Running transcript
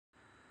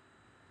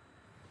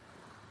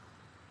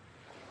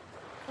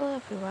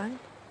Hello everyone.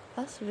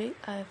 Last week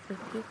I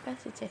reviewed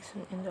Percy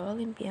Jackson and the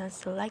Olympians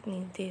The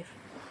Lightning Thief.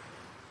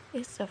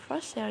 It's the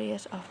first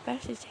series of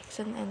Percy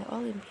Jackson and the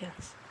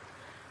Olympians.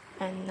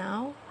 And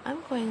now I'm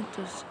going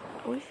to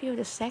review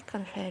the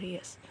second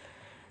series.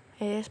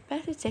 It is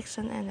Percy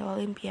Jackson and the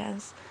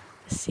Olympians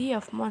The Sea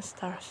of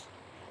Monsters.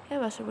 It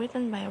was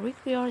written by Rick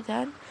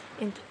Riordan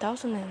in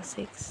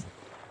 2006.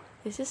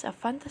 This is a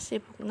fantasy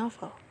book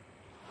novel.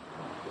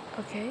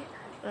 Okay,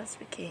 let's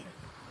begin.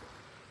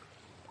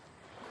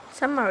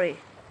 Summary.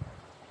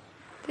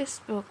 This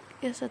book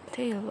is a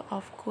tale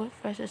of good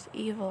versus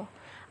evil,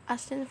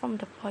 as seen from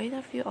the point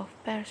of view of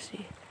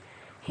Percy.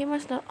 He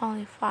must not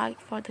only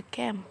fight for the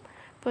camp,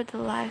 but the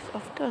lives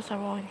of those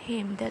around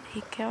him that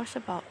he cares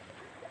about.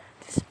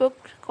 This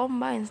book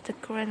combines the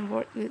current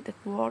world with the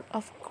world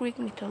of Greek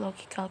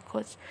mythological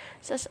gods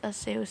such as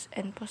Zeus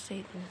and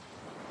Poseidon.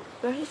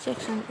 Percy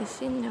Jackson is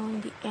seen now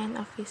in the end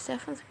of his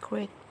 7th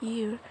grade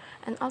year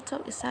and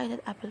also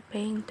excited about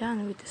being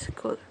done with the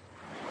school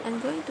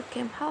and going to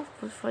Camp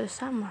Halfwood for the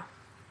summer.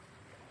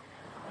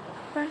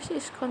 Percy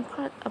is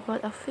concerned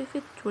about a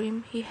vivid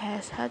dream he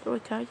has had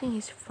regarding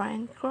his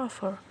friend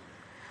Grover.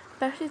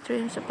 Percy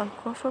dreams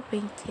about Grover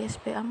being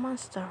chased by a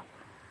monster.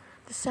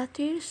 The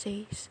satyr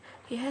says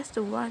he has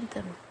to warn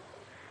them.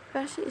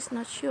 Percy is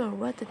not sure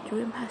what the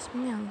dream has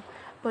meant,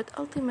 but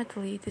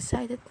ultimately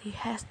decided he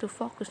has to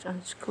focus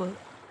on school.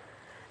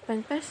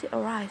 When Percy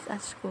arrives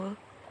at school,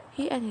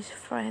 he and his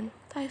friend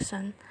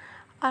Tyson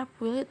are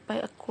bullied by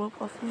a group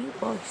of new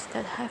boys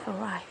that have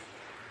arrived.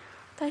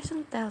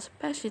 Tyson tells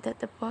Percy that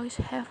the boys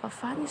have a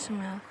funny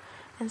smell,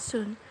 and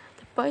soon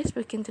the boys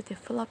begin to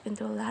develop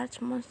into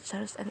large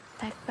monsters and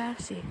attack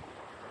Percy.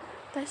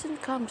 Tyson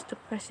comes to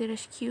Percy's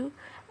rescue,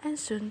 and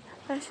soon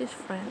Percy's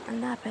friend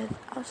Annabeth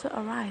also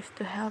arrives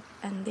to help,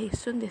 and they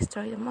soon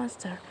destroy the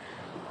monster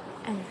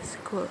and the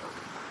school.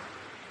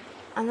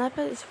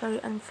 Annabeth is very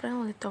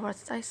unfriendly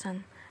towards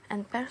Tyson,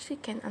 and Percy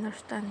can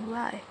understand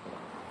why.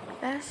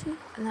 Percy,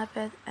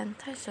 Annabeth, and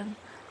Tyson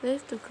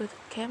leave to go to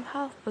Camp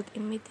Halfwood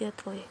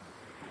immediately.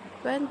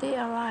 When they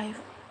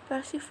arrive,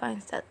 Percy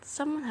finds that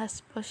someone has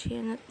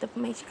poisoned the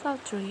magical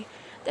tree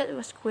that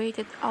was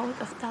created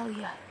out of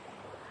Thalia.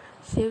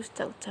 Zeus'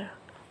 daughter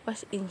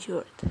was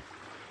injured.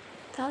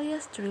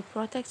 Thalia's tree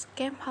protects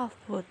Camp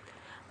Halfwood,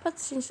 but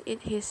since it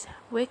is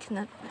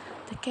weakened,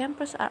 the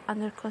campers are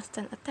under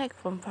constant attack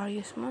from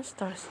various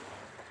monsters.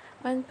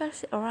 When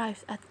Percy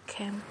arrives at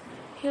camp,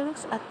 he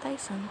looks at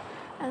Tyson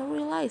and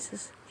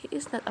realizes he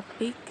is not a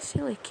big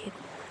silly kid,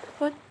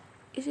 but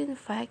is in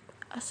fact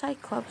a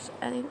Cyclops,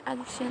 and in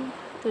addition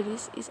to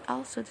this is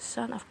also the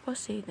son of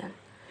Poseidon,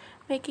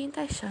 making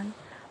Tyson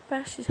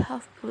Percy's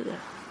half-brother.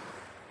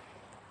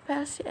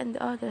 Percy and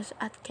the others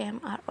at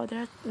camp are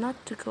ordered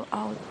not to go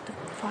out to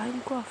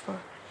find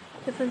Grover,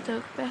 even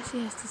though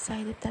Percy has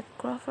decided that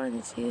Grover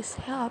needs his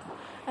help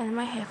and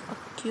might have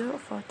a cure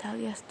for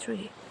Thalia's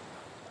tree.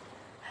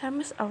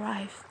 Hermes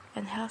arrives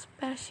and helps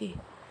Percy.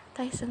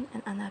 Tyson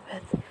and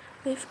Annabeth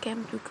leave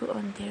camp to go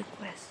on their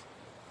quest.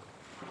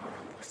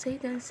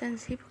 Poseidon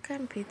sends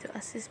Hippocampi to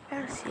assist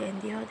Percy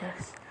and the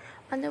others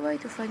on the way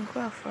to find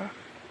Grover,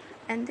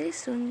 and they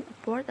soon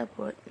board a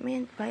boat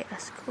manned by a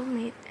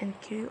schoolmate and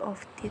crew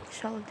of dead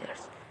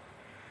soldiers.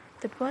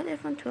 The boat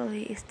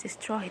eventually is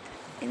destroyed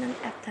in an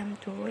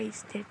attempt to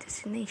reach their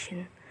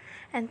destination,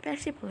 and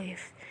Percy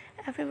believes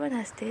everyone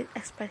has died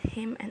except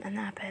him and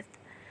Annabeth.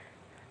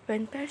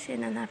 When Percy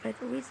and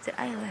Annabeth reach the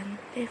island,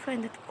 they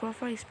find that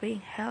Grover is being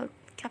held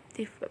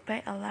captive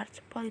by a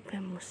large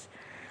Polyphemus,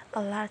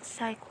 a large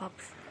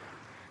Cyclops.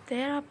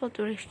 They are able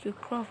to rescue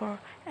Grover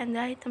and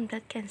the item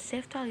that can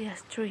save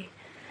Thalia's tree,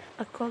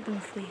 a golden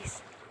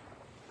fleece.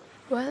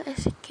 While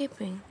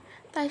escaping,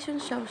 Tyson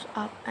shows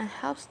up and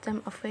helps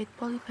them evade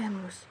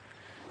Polyphemus.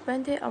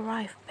 When they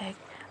arrive back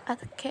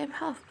at Camp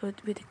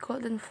Halfwood with the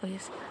golden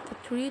fleece, the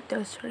three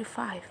does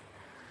revive.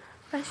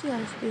 Percy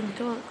has been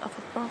told of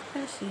a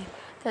prophecy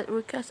that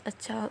regards a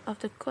child of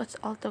the gods,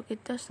 although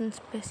it doesn't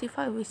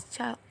specify which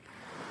child.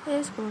 It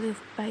is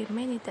believed by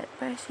many that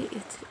Percy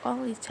is the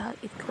only child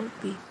it could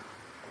be.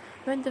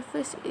 When the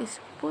fleece is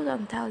put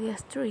on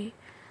Thalia's tree,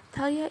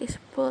 Thalia is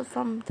pulled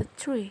from the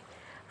tree,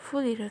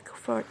 fully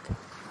recovered.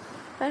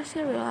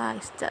 Percy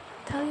realized that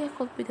Thalia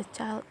could be the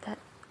child that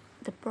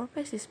the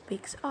prophecy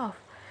speaks of,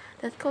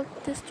 that could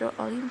destroy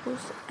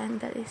Olympus, and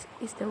that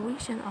is the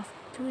reason of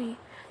the tree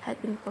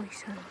had been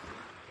poisoned.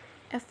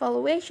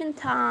 Evaluation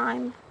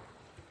time!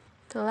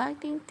 The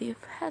Lightning Thief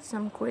had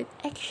some great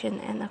action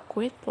and a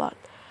great plot,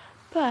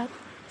 but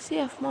Sea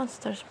of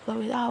Monsters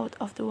blew it out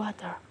of the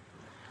water.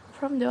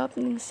 From the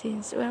opening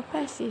scenes where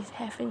Percy is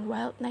having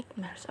wild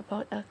nightmares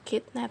about a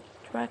kidnapped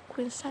drag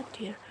queen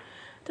satyr,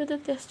 to the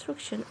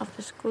destruction of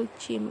the school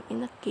gym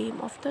in a game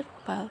of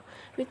dodgeball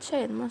with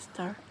giant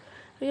monster,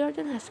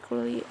 Riordan has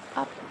clearly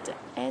upped the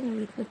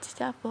end with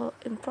noticeable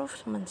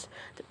improvements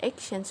to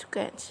action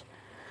sequence,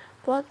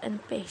 plot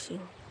and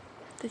pacing.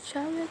 The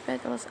chariot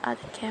battles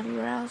at the camp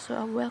were also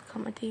a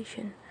welcome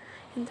addition,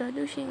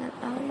 introducing an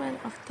element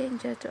of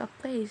danger to a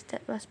place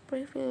that was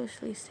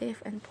previously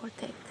safe and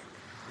protected.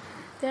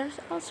 There's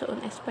also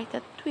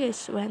unexpected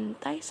twists when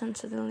Tyson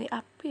suddenly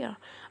appears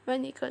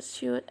when he got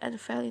shot and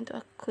fell into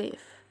a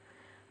cliff.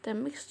 The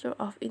mixture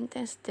of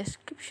intense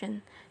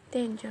description,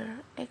 danger,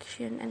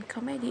 action, and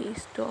comedy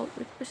is told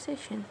with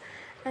precision,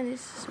 and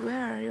this is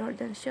where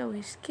Riordan shows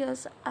his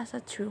skills as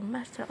a true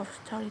master of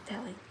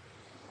storytelling.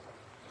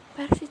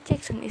 Percy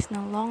Jackson is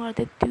no longer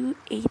the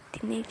 2-8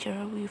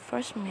 teenager we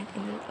first met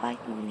in The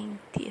Lightning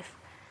Thief.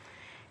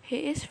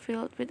 He is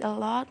filled with a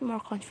lot more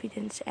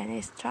confidence and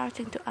is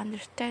starting to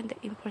understand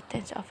the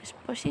importance of his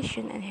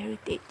position and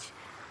heritage.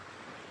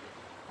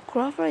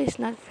 Grover is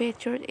not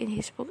featured in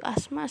his book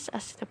as much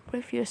as the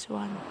previous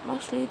one,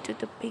 mostly due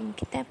to being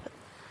kidnapped.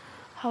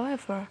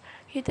 However,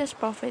 he does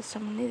provide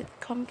some needed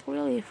comic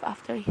relief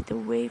after the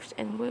waves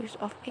and waves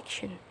of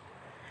action.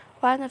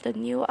 One of the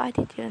new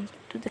additions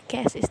to the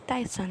cast is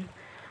Tyson,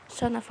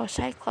 son of a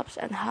Cyclops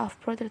and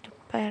half-brother to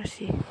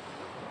Percy.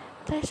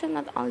 Tyson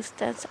not only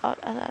stands out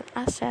as an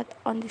asset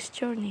on this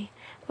journey,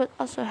 but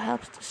also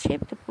helps to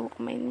shape the book's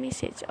main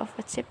message of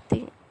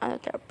accepting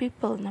other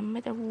people no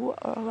matter who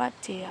or what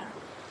they are.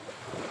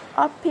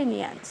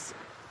 Opinions.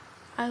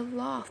 I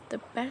love the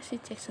Percy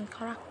Jackson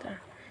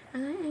character,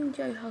 and I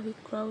enjoy how he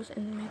grows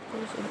and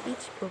matures in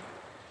each book.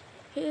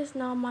 He is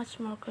now much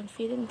more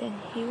confident than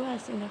he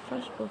was in the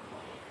first book,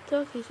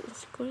 though his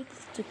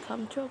insecurities do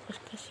come through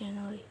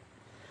occasionally.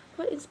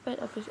 But in spite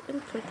of his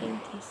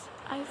uncertainties,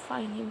 I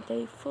find him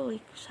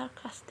playfully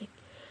sarcastic,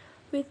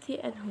 witty,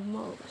 and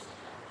humorous,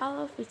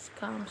 all of which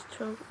comes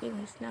through in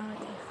his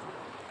narrative.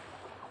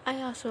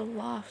 I also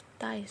love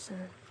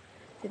Tyson,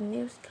 the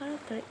newest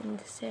character in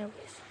the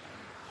series.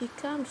 He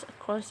comes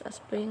across as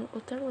being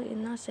utterly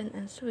innocent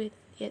and sweet,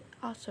 yet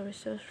also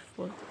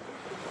resourceful.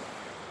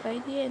 By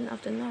the end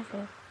of the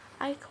novel,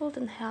 I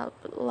couldn't help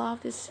but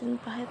love this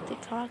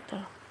sympathetic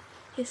character.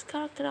 His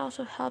character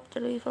also helped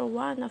deliver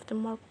one of the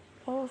more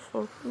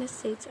powerful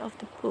messages of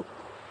the book: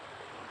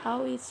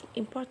 how it's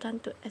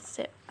important to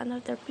accept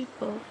another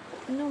people,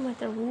 no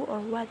matter who or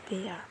what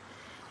they are,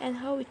 and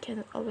how we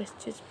cannot always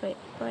judge by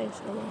appearance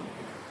alone.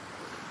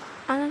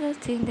 Another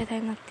thing that I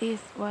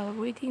noticed while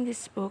reading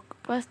this book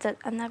was that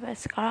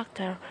Annabelle's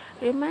character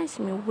reminds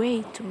me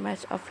way too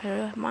much of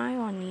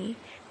Hermione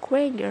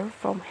Granger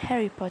from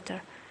Harry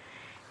Potter.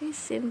 It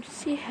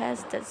seems she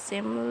has that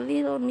same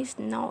little Miss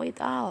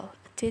Know-it-all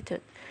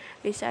attitude,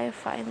 which I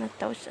find a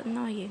touch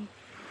annoying.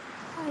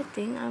 I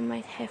think I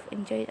might have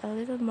enjoyed a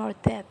little more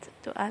depth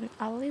to and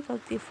a little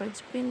different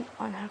spin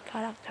on her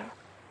character.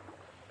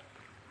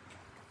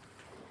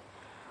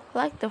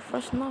 Like the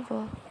first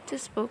novel,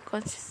 this book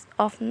consists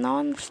of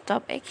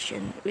non-stop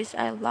action, which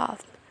I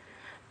loved.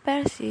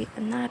 Percy,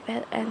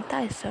 Annabelle, and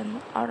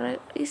Tyson are a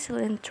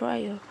resilient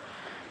trio,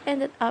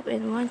 ended up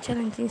in one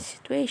challenging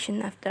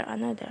situation after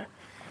another,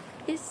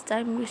 each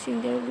time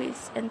using their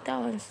wits and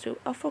talents to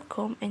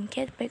overcome and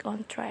get back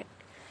on track.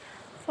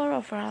 For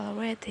overall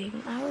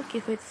rating, I will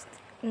give it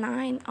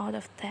 9 out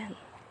of 10.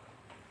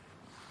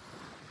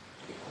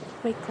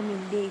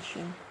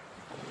 Recommendation.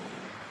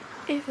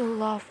 If you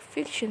love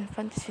fiction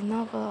fantasy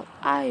novel,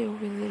 I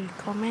really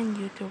recommend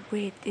you to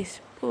read this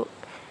book.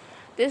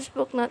 This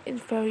book not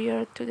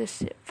inferior to the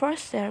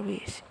first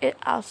series. It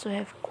also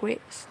have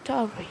great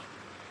story.